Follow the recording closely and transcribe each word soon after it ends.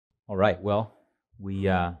All right, well, we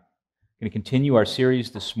going to continue our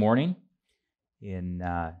series this morning in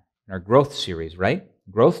our growth series, right?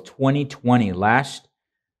 Growth 2020. Last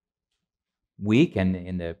week and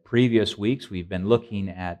in the previous weeks, we've been looking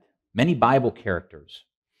at many Bible characters.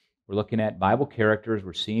 We're looking at Bible characters.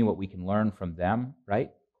 We're seeing what we can learn from them,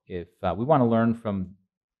 right? If we want to learn from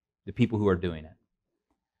the people who are doing it.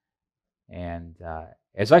 And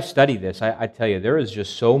as I study this, I tell you, there is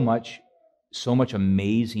just so much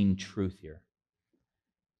amazing truth here.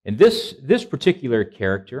 And this particular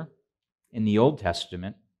character in the Old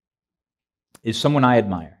Testament is someone I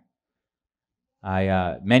admire.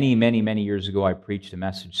 Many years ago, I preached a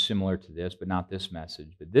message similar to this, but not this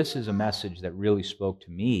message. But this is a message that really spoke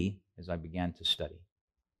to me as I began to study.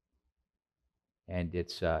 And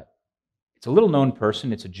it's a little-known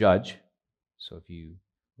person. It's a judge. So if you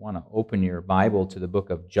want to open your Bible to the book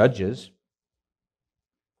of Judges,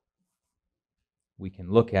 we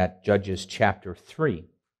can look at Judges chapter 3.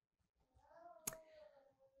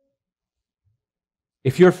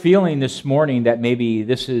 If you're feeling this morning that maybe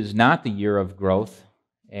this is not the year of growth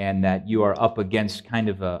and that you are up against kind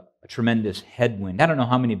of a tremendous headwind, I don't know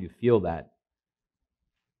how many of you feel that.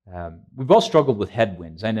 We've all struggled with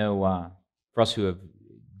headwinds. I know for us who have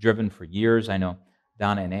driven for years, I know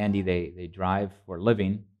Donna and Andy, they drive for a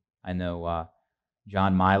living. I know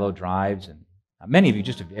John Milo drives, and many of you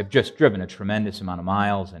have just driven a tremendous amount of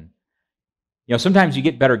miles. And sometimes you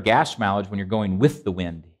get better gas mileage when you're going with the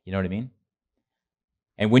wind. You know what I mean?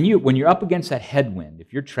 And when you're up against that headwind,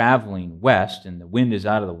 if you're traveling west and the wind is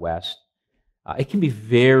out of the west, it can be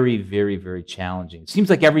very, very, very challenging. It seems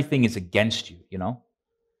like everything is against you,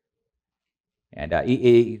 And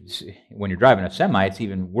when you're driving a semi, it's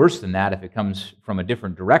even worse than that. If it comes from a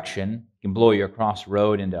different direction, it can blow you across the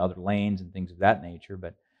road into other lanes and things of that nature.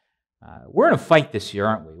 But we're in a fight this year,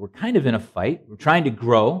 aren't we? We're kind of in a fight. We're trying to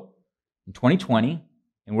grow in 2020,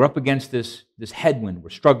 and we're up against this headwind.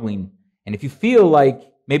 We're struggling. And if you feel like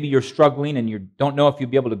maybe you're struggling and you don't know if you'll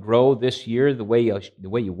be able to grow this year the way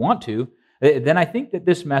you want to, then I think that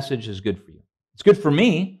this message is good for you. It's good for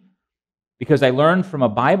me, because I learned from a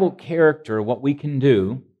Bible character what we can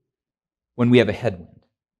do when we have a headwind.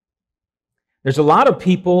 There's a lot of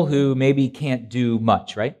people who maybe can't do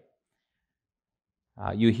much, right?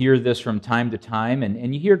 You hear this from time to time,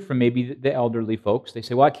 and you hear it from maybe the elderly folks. They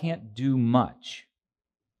say, well, I can't do much.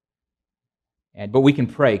 But we can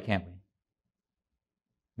pray, can't we?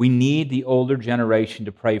 We need the older generation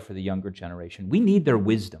to pray for the younger generation. We need their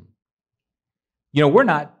wisdom. We're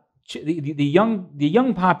not... The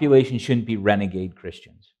young population shouldn't be renegade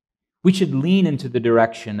Christians. We should lean into the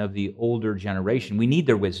direction of the older generation. We need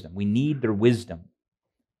their wisdom. We need their wisdom.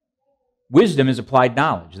 Wisdom is applied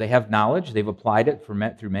knowledge. They have knowledge. They've applied it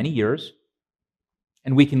through many years.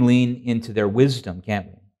 And we can lean into their wisdom, can't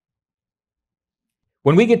we?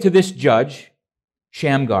 When we get to this judge,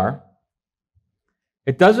 Shamgar,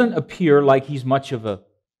 it doesn't appear like he's much of a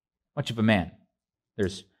man.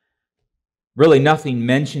 There's really nothing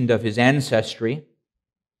mentioned of his ancestry,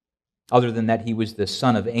 other than that he was the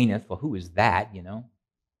son of Anath. Well, who is that,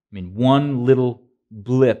 one little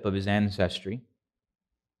blip of his ancestry.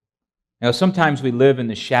 Sometimes we live in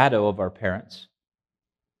the shadow of our parents.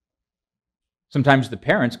 Sometimes the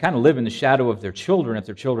parents kind of live in the shadow of their children if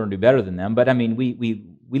their children do better than them. But,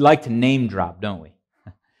 we like to name drop, don't we?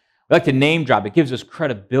 We like to name drop. It gives us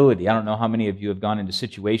credibility. I don't know how many of you have gone into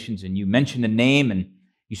situations and you mention a name and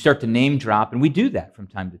you start to name drop, and we do that from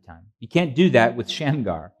time to time. You can't do that with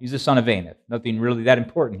Shamgar. He's the son of Anath. Nothing really that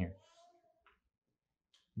important here.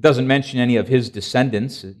 It doesn't mention any of his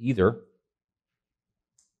descendants either.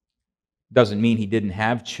 Doesn't mean he didn't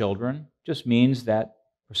have children. Just means that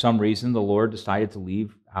for some reason the Lord decided to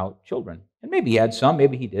leave out children. And maybe he had some,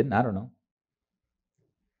 maybe he didn't, I don't know.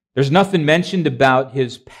 There's nothing mentioned about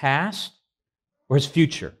his past or his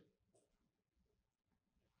future.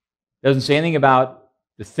 Doesn't say anything about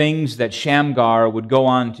the things that Shamgar would go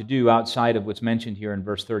on to do outside of what's mentioned here in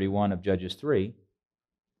verse 31 of Judges 3. It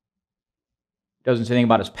doesn't say anything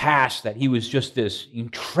about his past, that he was just this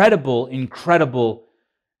incredible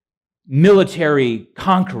military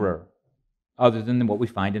conqueror, other than what we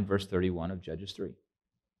find in verse 31 of Judges 3.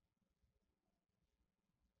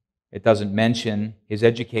 It doesn't mention his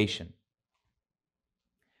education.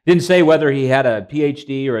 It didn't say whether he had a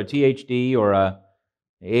PhD or a THD or a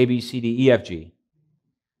ABCDEFG.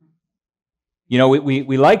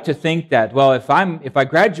 We like to think that, well, if I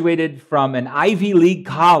graduated from an Ivy League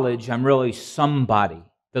college, I'm really somebody.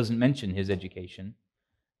 Doesn't mention his education.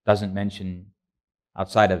 Doesn't mention,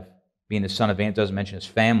 outside of being the son of Anath, doesn't mention his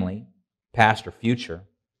family, past or future.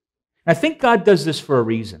 And I think God does this for a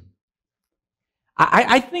reason.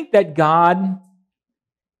 I think that God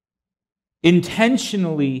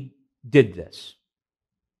intentionally did this.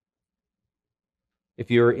 If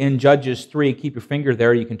you're in Judges 3, keep your finger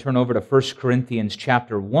there. You can turn over to 1 Corinthians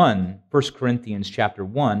chapter 1. 1 Corinthians chapter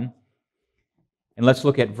 1. And let's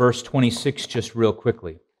look at verse 26 just real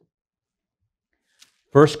quickly.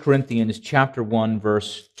 1 Corinthians chapter 1,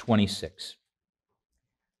 verse 26.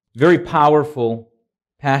 Very powerful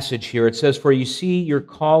passage here. It says, "For you see your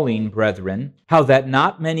calling, brethren, how that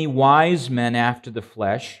not many wise men after the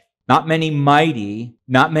flesh, not many mighty,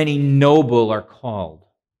 not many noble are called.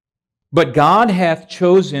 But God hath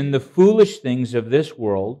chosen the foolish things of this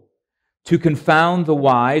world to confound the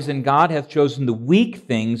wise, and God hath chosen the weak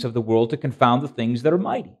things of the world to confound the things that are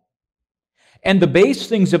mighty. And the base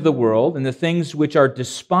things of the world, and the things which are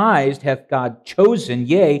despised, hath God chosen,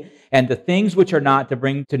 yea, and the things which are not, to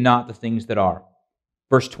bring to naught the things that are."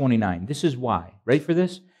 Verse 29. This is why. Ready for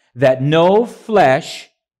this? "That no flesh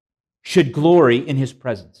should glory in His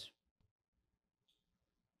presence."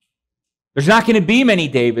 There's not going to be many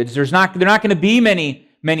Davids. They're not going to be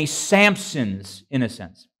many Samsons, in a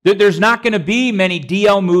sense. There's not going to be many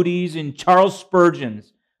D.L. Moody's and Charles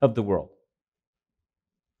Spurgeons of the world.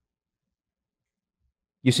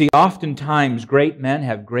 You see, oftentimes great men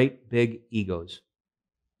have great big egos.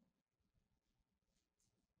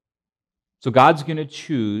 So God's going to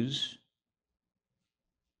choose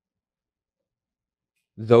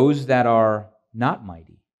those that are not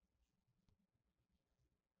mighty,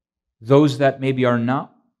 those that maybe are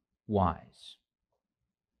not wise.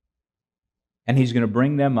 And He's going to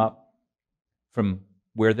bring them up from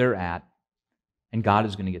where they're at, and God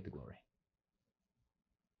is going to get the glory.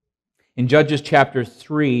 In Judges chapter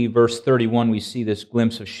 3, verse 31, we see this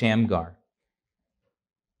glimpse of Shamgar.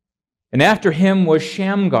 "And after him was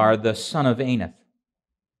Shamgar, the son of Anath,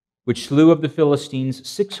 which slew of the Philistines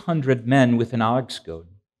 600 men with an ox goad.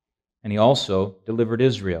 And he also delivered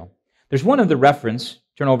Israel." There's one other reference.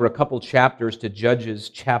 Turn over a couple chapters to Judges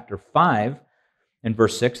chapter 5 and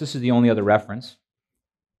verse 6. This is the only other reference.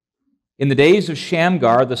 "In the days of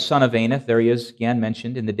Shamgar, the son of Anath," there he is again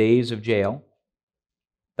mentioned, "in the days of Jael,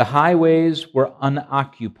 the highways were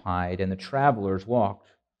unoccupied, and the travelers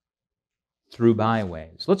walked through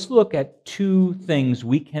byways." Let's look at two things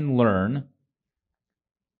we can learn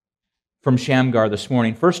from Shamgar this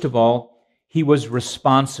morning. First of all, he was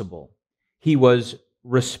responsible. He was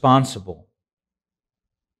responsible.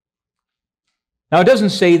 Now, it doesn't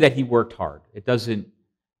say that he worked hard. It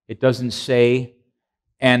doesn't say,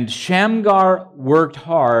 and Shamgar worked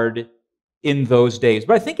hard in those days.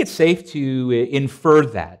 But I think it's safe to infer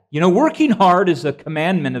that. You know, working hard is a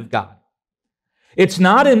commandment of God. It's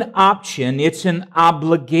not an option, it's an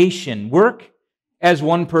obligation. Work, as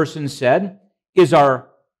one person said, is our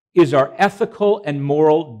ethical and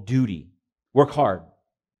moral duty. Work hard.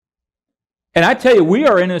 And I tell you, we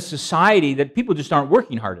are in a society that people just aren't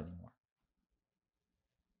working hard anymore.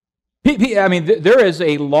 I mean, there is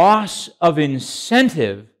a loss of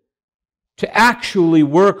incentive to actually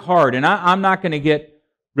work hard. And I'm not going to get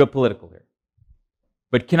real political here.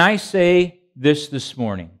 But can I say this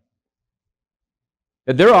morning?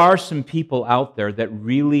 That there are some people out there that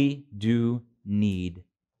really do need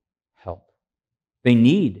help. They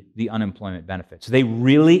need the unemployment benefits. They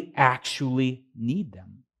really actually need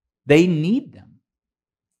them. They need them.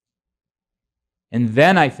 And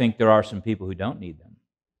then I think there are some people who don't need them.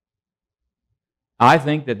 I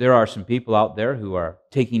think that there are some people out there who are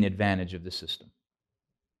taking advantage of the system.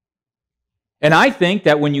 And I think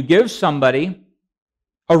that when you give somebody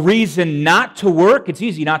a reason not to work, it's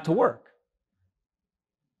easy not to work.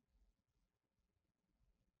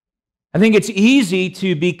 I think it's easy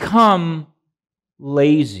to become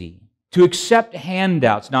lazy, to accept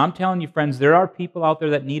handouts. Now, I'm telling you, friends, there are people out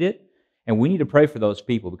there that need it, and we need to pray for those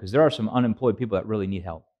people because there are some unemployed people that really need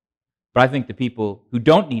help. But I think the people who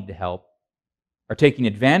don't need the help are taking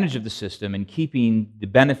advantage of the system and keeping the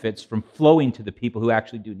benefits from flowing to the people who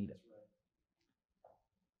actually do need it.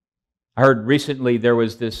 I heard recently there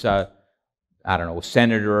was this,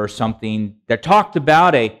 senator or something that talked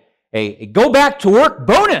about a go back to work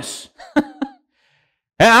bonus.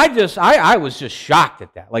 And I was just shocked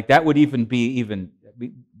at that. Like that would even be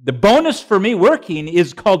the bonus for me working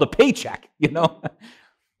is called a paycheck, you know.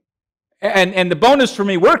 And the bonus for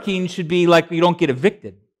me working should be like you don't get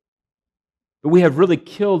evicted. But we have really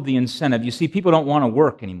killed the incentive. You see, people don't want to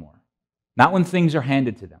work anymore. Not when things are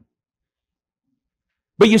handed to them.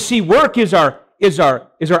 But you see, work is our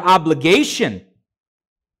obligation.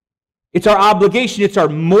 It's our obligation. It's our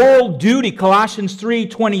moral duty. Colossians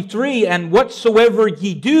 3:23, "And whatsoever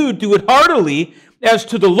ye do, do it heartily as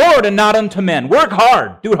to the Lord and not unto men." Work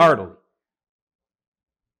hard. Do it heartily.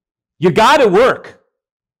 You got to work.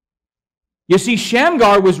 You see,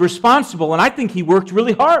 Shamgar was responsible, and I think he worked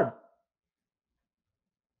really hard.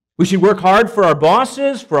 We should work hard for our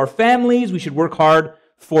bosses, for our families. We should work hard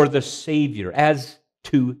for the Savior, as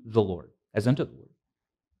to the Lord, as unto the Lord.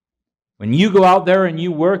 When you go out there and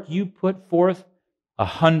you work, you put forth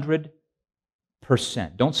 100%.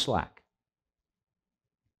 Don't slack.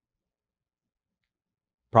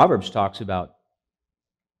 Proverbs talks about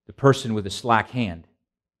the person with a slack hand.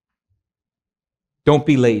 Don't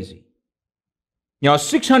be lazy.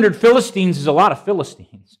 600 Philistines is a lot of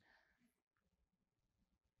Philistines.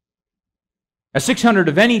 600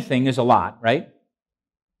 of anything is a lot, right?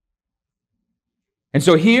 And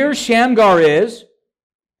so here Shamgar is,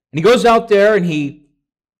 and he goes out there and it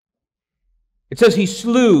says he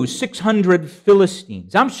slew 600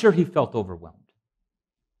 Philistines. I'm sure he felt overwhelmed.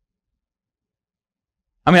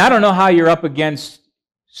 I don't know how you're up against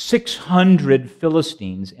 600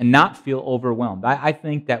 Philistines and not feel overwhelmed. I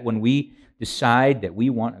think that when we decide that we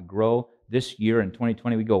want to grow this year in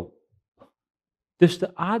 2020, we go,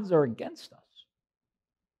 the odds are against us.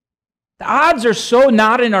 The odds are so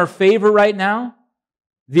not in our favor right now.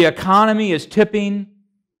 The economy is tipping.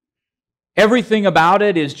 Everything about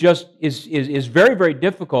it is very, very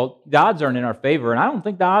difficult. The odds aren't in our favor, and I don't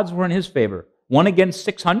think the odds were in his favor. 1 against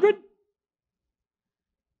 600?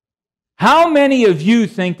 How many of you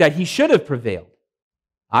think that he should have prevailed?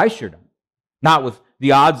 I sure don't. Not with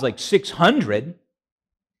the odds like 600.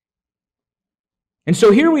 And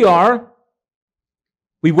so here we are.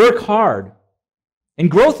 We work hard.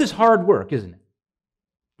 And growth is hard work, isn't it?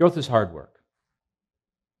 Growth is hard work.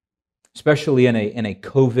 Especially in a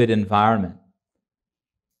COVID environment.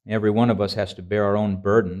 Every one of us has to bear our own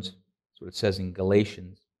burdens. That's what it says in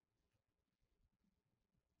Galatians.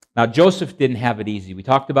 Now, Joseph didn't have it easy. We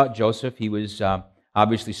talked about Joseph. He was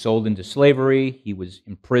obviously sold into slavery. He was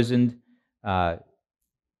imprisoned, not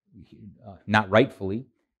rightfully.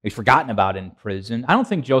 He's forgotten about in prison. I don't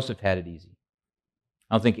think Joseph had it easy.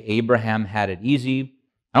 I don't think Abraham had it easy.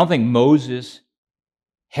 I don't think Moses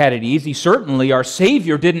had it easy. Certainly, our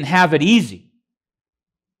Savior didn't have it easy.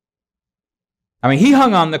 He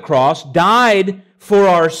hung on the cross, died for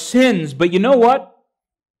our sins, but you know what?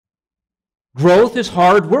 Growth is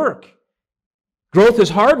hard work. Growth is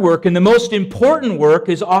hard work, and the most important work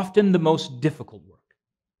is often the most difficult work.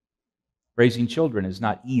 Raising children is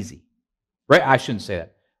not easy. Right? I shouldn't say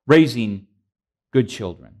that. Raising good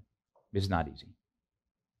children is not easy.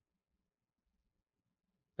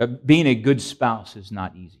 Being a good spouse is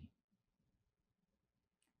not easy.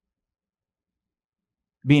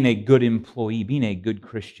 Being a good employee, being a good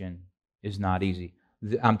Christian is not easy.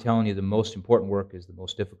 I'm telling you, the most important work is the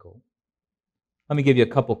most difficult. Let me give you a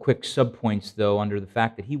couple quick subpoints, though, under the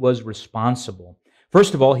fact that he was responsible.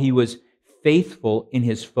 First of all, he was faithful in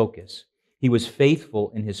his focus. He was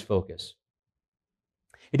faithful in his focus.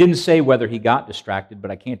 It didn't say whether he got distracted, but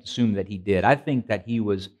I can't assume that he did. I think he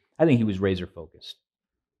was razor focused.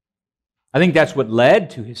 I think that's what led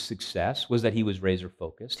to his success, was that he was razor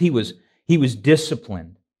focused. He was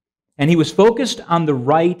disciplined, and he was focused on the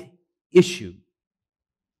right issue.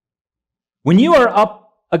 When you are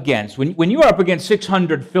up against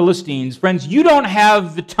 600 Philistines, friends, you don't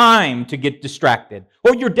have the time to get distracted,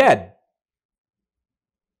 or you're dead.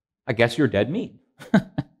 I guess you're dead meat, because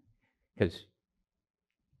that's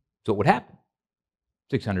what would happen.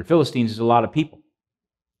 600 Philistines is a lot of people.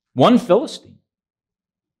 One Philistine.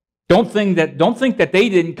 Don't think that they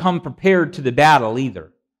didn't come prepared to the battle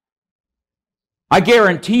either. I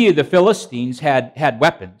guarantee you the Philistines had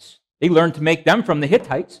weapons. They learned to make them from the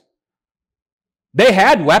Hittites. They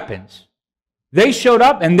had weapons. They showed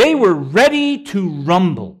up and they were ready to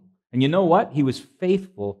rumble. And you know what? He was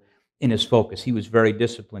faithful in his focus. He was very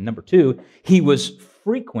disciplined. Number two, he was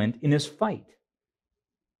frequent in his fight.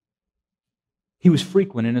 He was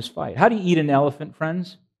frequent in his fight. How do you eat an elephant,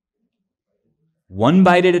 friends? One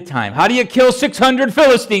bite at a time. How do you kill 600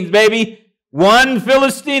 Philistines, baby? One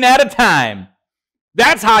Philistine at a time.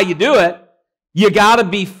 That's how you do it. You got to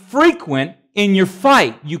be frequent in your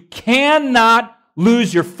fight. You cannot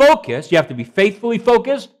lose your focus. You have to be faithfully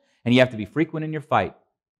focused, and you have to be frequent in your fight.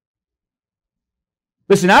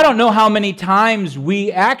 Listen, I don't know how many times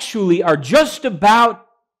we actually are just about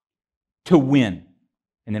to win,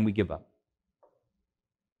 and then we give up.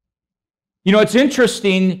 It's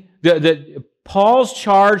interesting, Paul's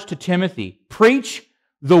charge to Timothy, preach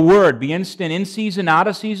the word, be instant in season, out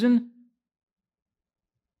of season.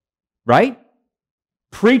 Right?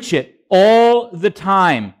 Preach it all the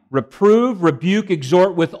time. Reprove, rebuke,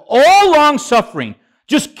 exhort with all long suffering.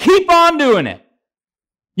 Just keep on doing it.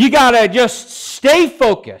 You got to just stay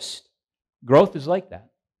focused. Growth is like that.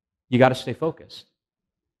 You got to stay focused.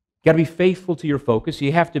 You got to be faithful to your focus.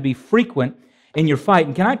 You have to be frequent in your fight.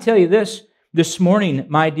 And can I tell you this morning,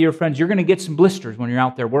 my dear friends, you're going to get some blisters when you're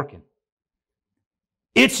out there working.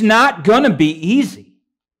 It's not going to be easy.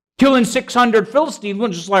 Killing 600 Philistines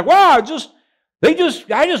was just like, wow, I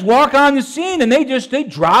just walk on the scene and they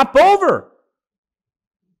drop over.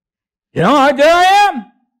 There I am.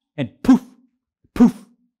 And poof, poof.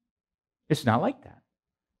 It's not like that.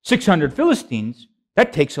 600 Philistines,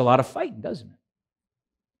 that takes a lot of fighting, doesn't it?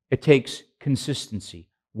 It takes consistency.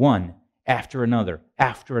 One after another,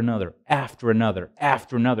 after another, after another,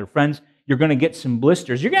 after another. Friends, you're going to get some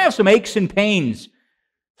blisters. You're going to have some aches and pains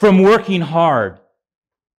from working hard.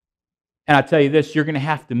 And I'll tell you this, you're going to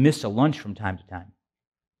have to miss a lunch from time to time.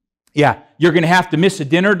 Yeah, you're going to have to miss a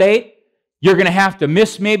dinner date. You're going to have to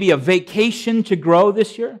miss maybe a vacation to grow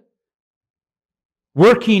this year.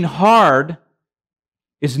 Working hard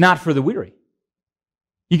is not for the weary.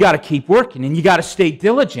 You got to keep working, and you got to stay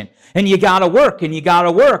diligent, and you got to work, and you got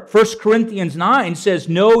to work. 1 Corinthians 9 says,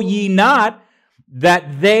 know ye not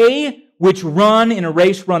that they which run in a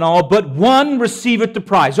race run all, but one receiveth the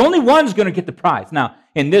prize. Only one's going to get the prize. Now,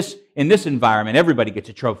 in this environment, everybody gets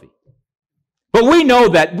a trophy. But we know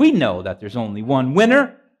that there's only one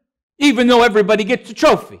winner, even though everybody gets a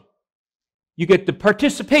trophy. You get the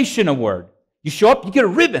participation award. You show up, you get a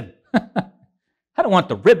ribbon. I don't want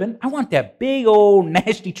the ribbon. I want that big old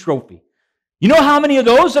nasty trophy. You know how many of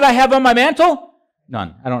those that I have on my mantle?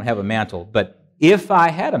 None. I don't have a mantle. But if I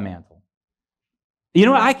had a mantle, you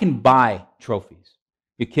know what? I can buy trophies.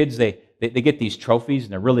 Your kids, they get these trophies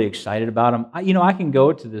and they're really excited about them. I can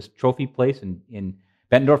go to this trophy place in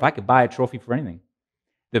Bettendorf. I could buy a trophy for anything.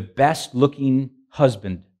 The best looking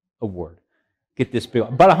husband award. Get this bill.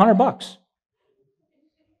 About $100.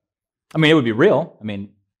 I mean, it would be real. I mean,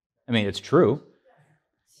 it's true.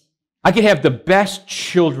 I could have the best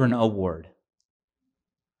children award.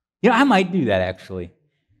 I might do that actually.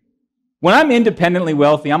 When I'm independently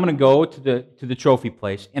wealthy, I'm going to go to the trophy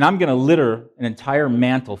place and I'm going to litter an entire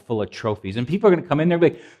mantle full of trophies. And people are going to come in there and be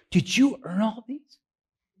like, did you earn all these?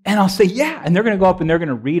 And I'll say, yeah. And they're going to go up and they're going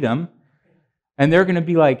to read them. And they're going to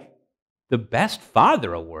be like, the best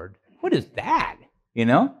father award? What is that?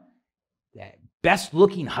 That best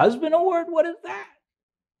looking husband award? What is that?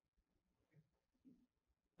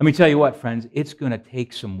 Let me tell you what, friends, it's going to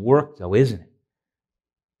take some work, though, isn't it?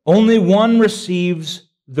 Only one receives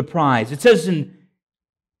the prize. It says in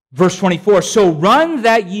verse 24, so run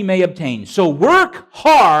that ye may obtain. So work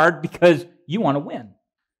hard because you want to win.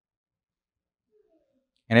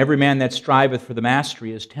 And every man that striveth for the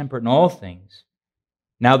mastery is temperate in all things.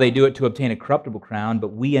 Now they do it to obtain a corruptible crown,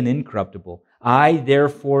 but we an incorruptible. I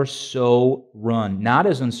therefore so run, not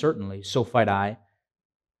as uncertainly, so fight I,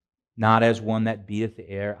 not as one that beateth the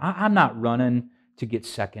air. I'm not running to get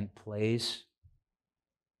second place.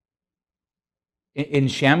 In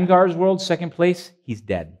Shamgar's world, second place, he's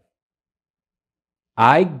dead.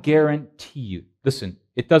 I guarantee you, listen,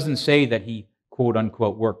 it doesn't say that he, quote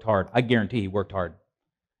unquote, worked hard. I guarantee he worked hard.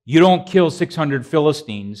 You don't kill 600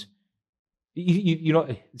 Philistines.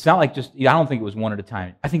 It's not like I don't think it was one at a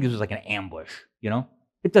time. I think this was like an ambush,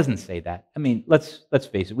 It doesn't say that. I mean, let's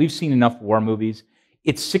face it. We've seen enough war movies.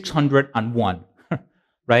 It's 600 on one,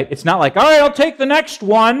 right? It's not like, all right, I'll take the next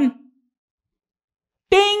one.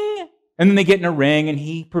 Ding! And then they get in a ring and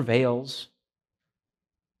he prevails.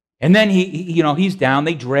 And then he's down.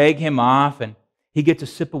 They drag him off and he gets a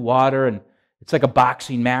sip of water and it's like a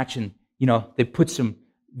boxing match and, they put some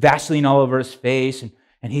Vaseline all over his face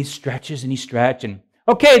and he stretches and he stretches and,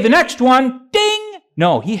 okay, the next one, ding!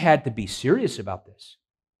 No, he had to be serious about this.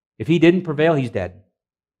 If he didn't prevail, he's dead.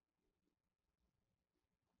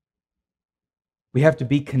 We have to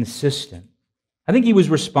be consistent. I think he was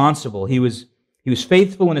responsible. He was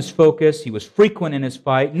faithful in his focus. He was frequent in his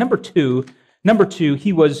fight. Number two,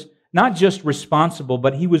 he was not just responsible,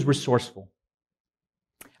 but he was resourceful.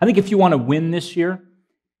 I think if you want to win this year,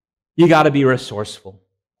 you got to be resourceful.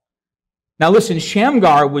 Now listen,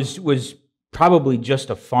 Shamgar was probably just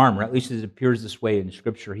a farmer, at least it appears this way in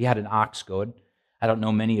Scripture. He had an ox goad. I don't know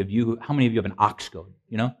how many of you have an ox goad,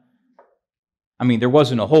 I mean, there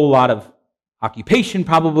wasn't a whole lot of occupation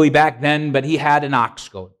probably back then, but he had an ox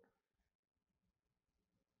goad.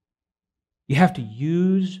 You have to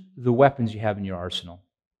use the weapons you have in your arsenal.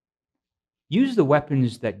 Use the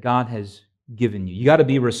weapons that God has given you. You got to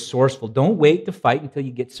be resourceful. Don't wait to fight until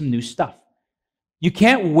you get some new stuff. You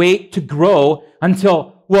can't wait to grow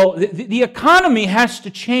until, the economy has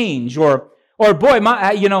to change, or boy,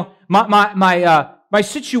 my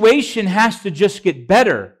situation has to just get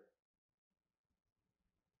better.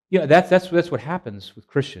 That's what happens with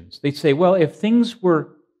Christians. They say, well, if things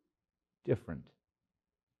were different.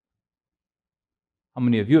 How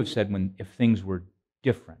many of you have said if things were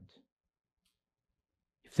different?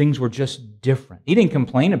 If things were just different. He didn't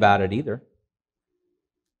complain about it either.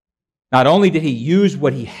 Not only did he use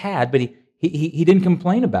what he had, but he didn't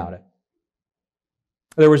complain about it.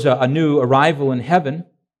 There was a new arrival in heaven.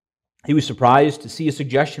 He was surprised to see a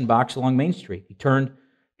suggestion box along Main Street. He turned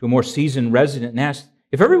to a more seasoned resident and asked,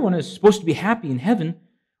 if everyone is supposed to be happy in heaven,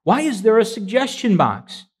 why is there a suggestion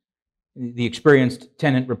box? The experienced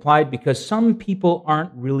tenant replied, because some people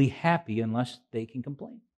aren't really happy unless they can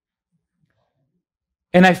complain.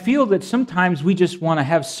 And I feel that sometimes we just want to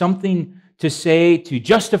have something to say to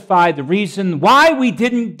justify the reason why we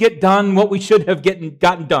didn't get done what we should have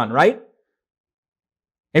gotten done, right?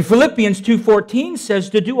 And Philippians 2:14 says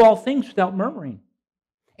to do all things without murmuring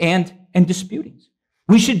and disputings.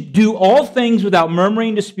 We should do all things without murmuring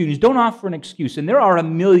and disputings. Don't offer an excuse. And there are a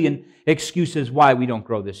million excuses why we don't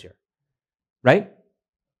grow this year, right?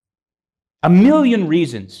 A million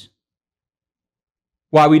reasons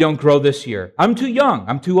why we don't grow this year. I'm too young.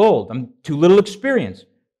 I'm too old. I'm too little experienced.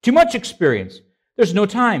 Too much experience. There's no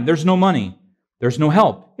time. There's no money. There's no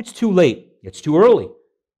help. It's too late. It's too early.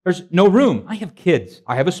 There's no room. I have kids.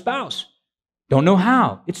 I have a spouse. Don't know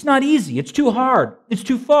how. It's not easy. It's too hard. It's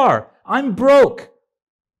too far. I'm broke.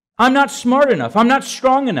 I'm not smart enough. I'm not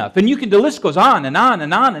strong enough. And the list goes on and on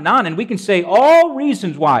and on and on. And we can say all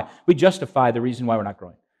reasons why. We justify the reason why we're not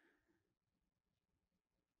growing.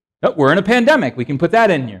 Oh, we're in a pandemic. We can put that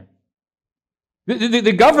in here.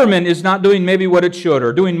 The government is not doing maybe what it should,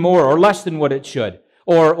 or doing more or less than what it should.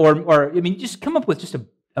 Or just come up with just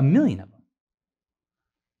a million of them.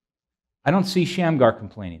 I don't see Shamgar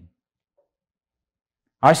complaining.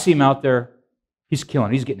 I see him out there. He's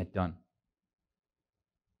killing. He's getting it done.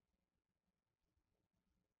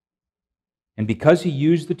 And because he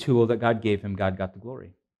used the tool that God gave him, God got the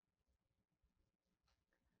glory.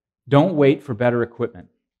 Don't wait for better equipment.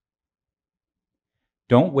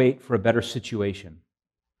 Don't wait for a better situation,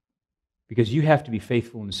 because you have to be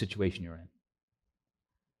faithful in the situation you're in.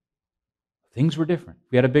 Things were different.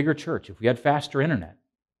 If we had a bigger church, if we had faster internet,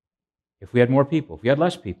 if we had more people, if we had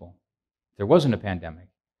less people, if there wasn't a pandemic,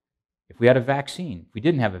 if we had a vaccine, if we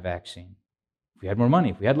didn't have a vaccine, if we had more money,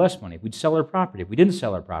 if we had less money, if we'd sell our property, if we didn't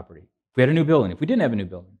sell our property, if we had a new building, if we didn't have a new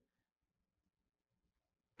building.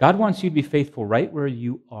 God wants you to be faithful right where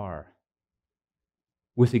you are,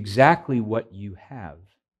 with exactly what you have.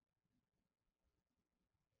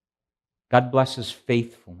 God blesses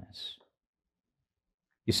faithfulness.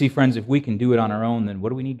 You see, friends, if we can do it on our own, then what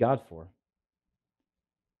do we need God for?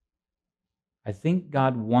 I think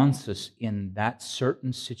God wants us in that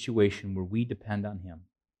certain situation where we depend on Him.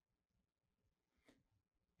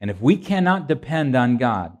 And if we cannot depend on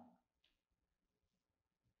God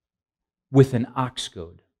with an ox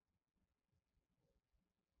goad,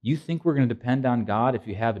 you think we're going to depend on God if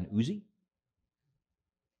you have an Uzi?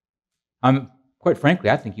 Quite frankly,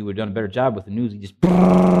 I think you would have done a better job with an Uzi. Just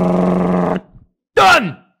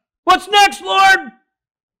done! What's next, Lord?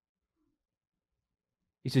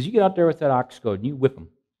 He says, you get out there with that ox goad and you whip them.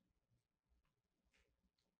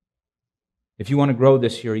 If you want to grow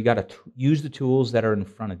this year, you got to use the tools that are in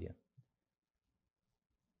front of you.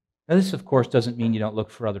 Now, this, of course, doesn't mean you don't look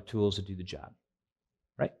for other tools to do the job,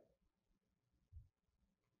 right?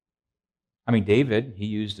 I mean, David, he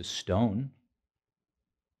used a stone.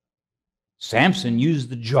 Samson used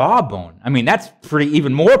the jawbone. I mean, that's pretty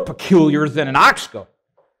even more peculiar than an ox goad.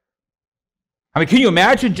 I mean, can you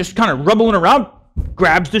imagine just kind of rubbling around,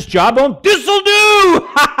 grabs this jawbone, this'll do!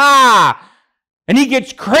 Ha ha! And he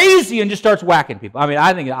gets crazy and just starts whacking people. I mean,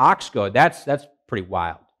 I think an ox goad, that's pretty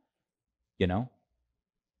wild, you know?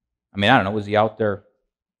 I mean, I don't know, was he out there,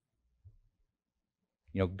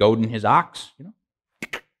 goading his ox,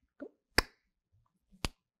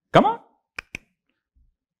 Come on.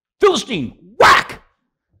 Philistine, whack!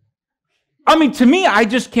 I mean, to me, I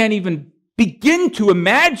just can't even begin to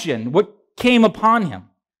imagine what came upon him.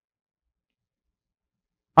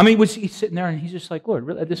 I mean, was he sitting there and he's just like, Lord,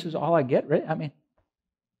 really, this is all I get, right? I mean,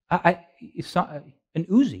 it's not, an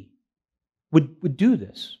Uzi would do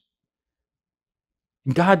this.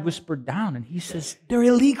 And God whispered down and he says, they're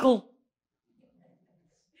illegal.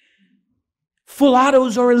 Full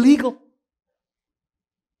autos are illegal.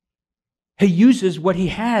 He uses what he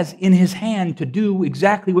has in his hand to do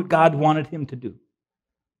exactly what God wanted him to do.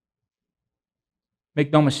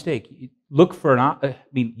 Make no mistake. Look for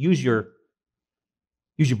use your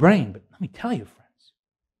brain, but let me tell you, friends.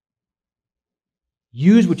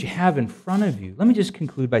 Use what you have in front of you. Let me just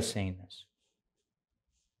conclude by saying this.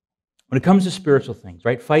 When it comes to spiritual things,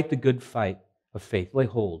 right? Fight the good fight of faith. Lay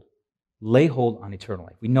hold on eternal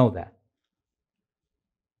life. We know that.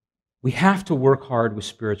 We have to work hard with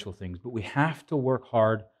spiritual things, but we have to work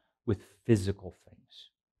hard with physical things.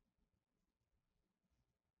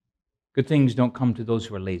 Good things don't come to those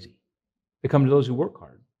who are lazy. They come to those who work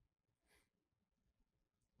hard.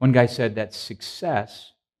 One guy said that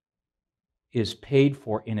success is paid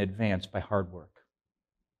for in advance by hard work.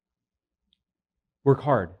 Work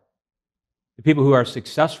hard. The people who are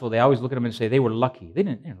successful, they always look at them and say they were lucky. They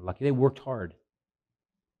weren't lucky. They worked hard.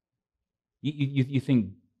 You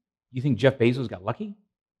think Jeff Bezos got lucky?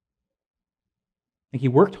 I think he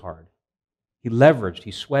worked hard. He leveraged.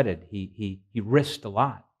 He sweated. He risked a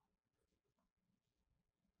lot.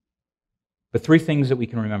 But three things that we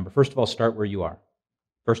can remember. First of all, start where you are.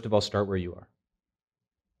 First of all, start where you are.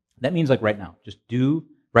 That means like right now. Just do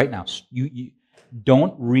right now. You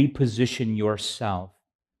don't reposition yourself.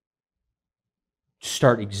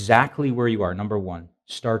 Start exactly where you are. Number one,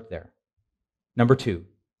 start there. Number two,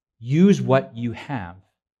 use what you have.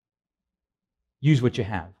 Use what you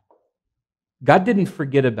have. God didn't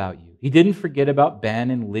forget about you. He didn't forget about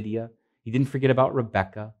Ben and Lydia. He didn't forget about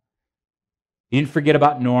Rebecca. He didn't forget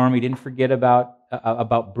about Norm. He didn't forget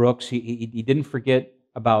about Brooks. He didn't forget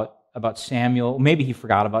about Samuel. Maybe he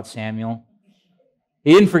forgot about Samuel.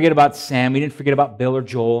 He didn't forget about Sam. He didn't forget about Bill or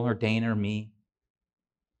Joel or Dana or me.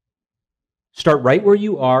 Start right where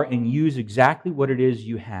you are and use exactly what it is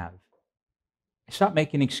you have. Stop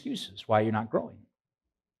making excuses why you're not growing.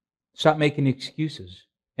 Stop making excuses.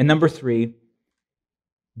 And number three,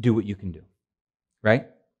 do what you can do. Right?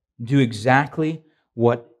 Do exactly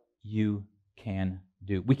what you can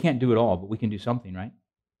do. We can't do it all, but we can do something, right?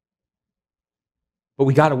 But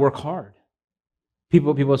we got to work hard.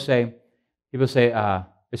 People say, it's a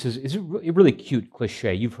really cute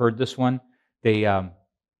cliche. You've heard this one. They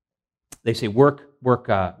say work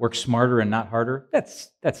smarter and not harder.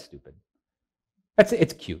 That's stupid.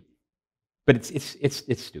 It's cute, but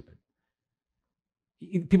it's stupid.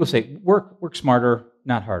 People say work smarter,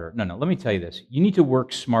 not harder. No. Let me tell you this. You need to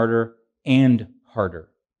work smarter and harder.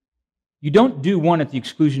 You don't do one at the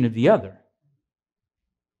exclusion of the other.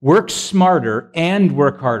 Work smarter and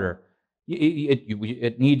work harder.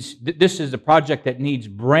 It needs. This is a project that needs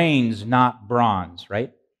brains, not bronze.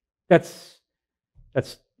 Right? That's.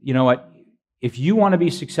 You know what? If you want to be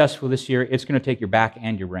successful this year, it's going to take your back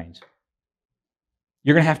and your brains.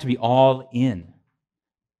 You're going to have to be all in.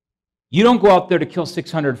 You don't go out there to kill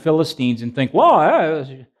 600 Philistines and think, well,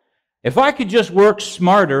 if I could just work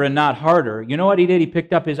smarter and not harder. You know what he did? He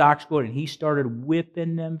picked up his ox goad and he started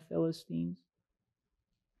whipping them Philistines.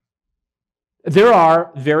 There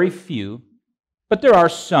are very few, but there are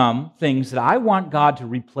some things that I want God to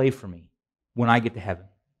replay for me when I get to heaven.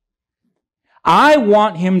 I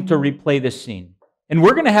want Him to replay this scene. And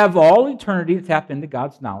we're going to have all eternity to tap into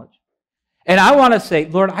God's knowledge. And I want to say,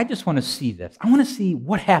 Lord, I just want to see this. I want to see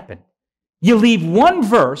what happened. You leave one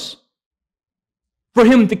verse for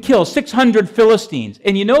Him to kill 600 Philistines.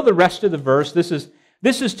 And you know the rest of the verse? This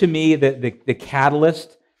is to me the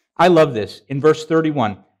catalyst. I love this. In verse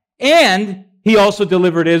 31. And He also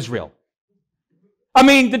delivered Israel. I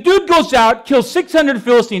mean, the dude goes out, kills 600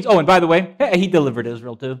 Philistines. Oh, and by the way, He delivered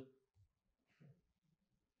Israel too.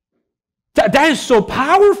 That is so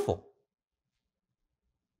powerful.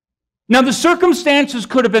 Now, the circumstances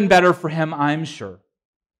could have been better for him, I'm sure.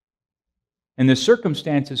 And the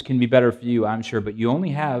circumstances can be better for you, I'm sure, but you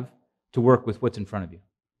only have to work with what's in front of you.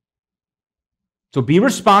 So be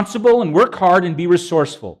responsible and work hard and be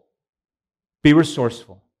resourceful. Be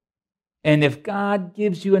resourceful. And if God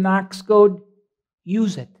gives you an ox goad,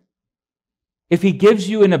 use it. If He gives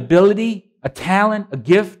you an ability, a talent, a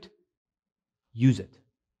gift, use it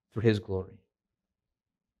for His glory.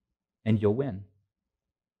 And you'll win.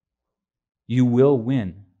 You will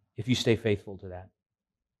win if you stay faithful to that.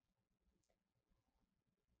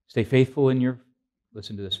 Stay faithful in your,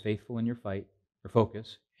 listen to this, faithful in your fight, or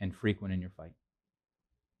focus, and frequent in your fight.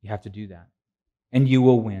 You have to do that. And you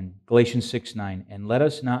will win. Galatians 6:9. And let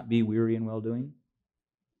us not be weary in well-doing,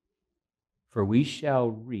 for we shall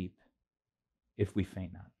reap if we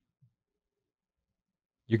faint not.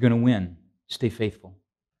 You're going to win. Stay faithful.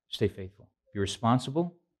 Stay faithful. Be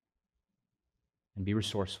responsible and be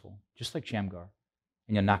resourceful, just like Shamgar,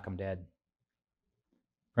 and you'll knock them dead.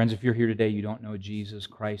 Friends, if you're here today, you don't know Jesus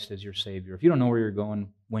Christ as your Savior. If you don't know where you're going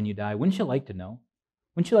when you die, wouldn't you like to know?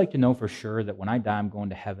 Wouldn't you like to know for sure that when I die, I'm going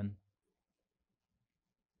to heaven?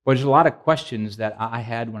 Well, there's a lot of questions that I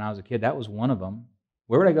had when I was a kid. That was one of them.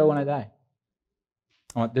 Where would I go when I die?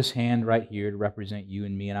 I want this hand right here to represent you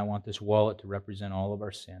and me, and I want this wallet to represent all of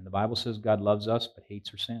our sin. The Bible says God loves us but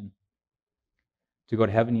hates our sin. To go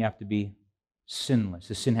to heaven, you have to be sinless.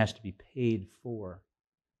 The sin has to be paid for.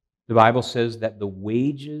 The Bible says that the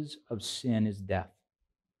wages of sin is death.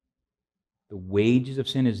 The wages of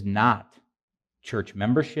sin is not church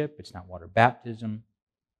membership. It's not water baptism.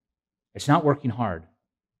 It's not working hard.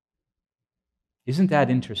 Isn't that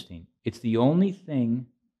interesting? It's the only thing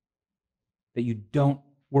that you don't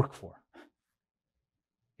work for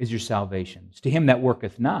is your salvation. It's to him that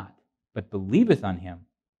worketh not, but believeth on him.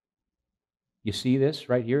 You see this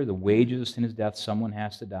right here? The wages of sin is death. Someone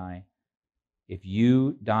has to die. If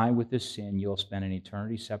you die with this sin, you'll spend an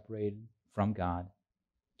eternity separated from God.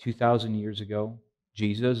 2,000 years ago,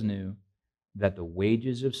 Jesus knew that the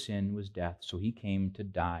wages of sin was death, so he came to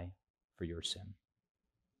die for your sin.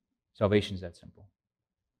 Salvation is that simple.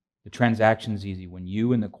 The transaction is easy. When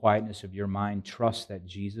you, in the quietness of your mind, trust that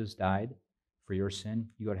Jesus died for your sin,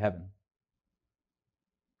 you go to heaven.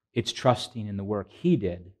 It's trusting in the work he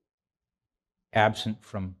did, absent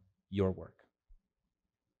from your work.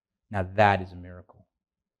 Now that is a miracle.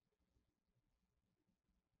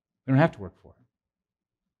 We don't have to work for it.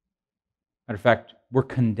 Matter of fact, we're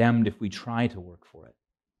condemned if we try to work for it.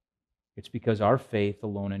 It's because our faith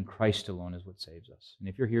alone in Christ alone is what saves us. And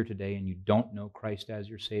if you're here today and you don't know Christ as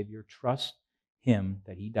your Savior, trust him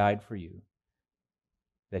that he died for you,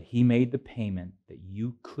 that he made the payment that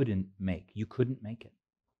you couldn't make. You couldn't make it.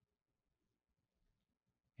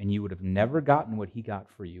 And you would have never gotten what he got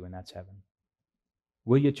for you, and that's heaven.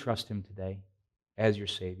 Will you trust him today as your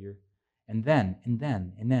Savior? And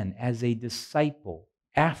then, as a disciple,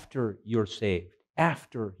 after you're saved,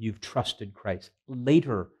 after you've trusted Christ,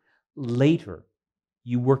 later,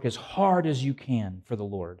 you work as hard as you can for the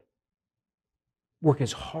Lord. Work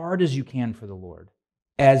as hard as you can for the Lord,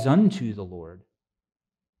 as unto the Lord.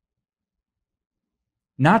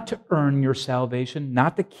 Not to earn your salvation,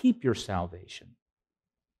 not to keep your salvation,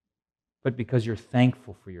 but because you're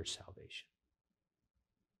thankful for your salvation.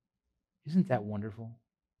 Isn't that wonderful?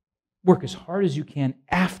 Work as hard as you can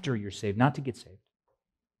after you're saved, not to get saved.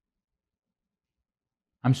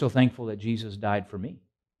 I'm so thankful that Jesus died for me.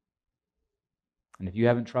 And if you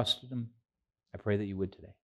haven't trusted him, I pray that you would today.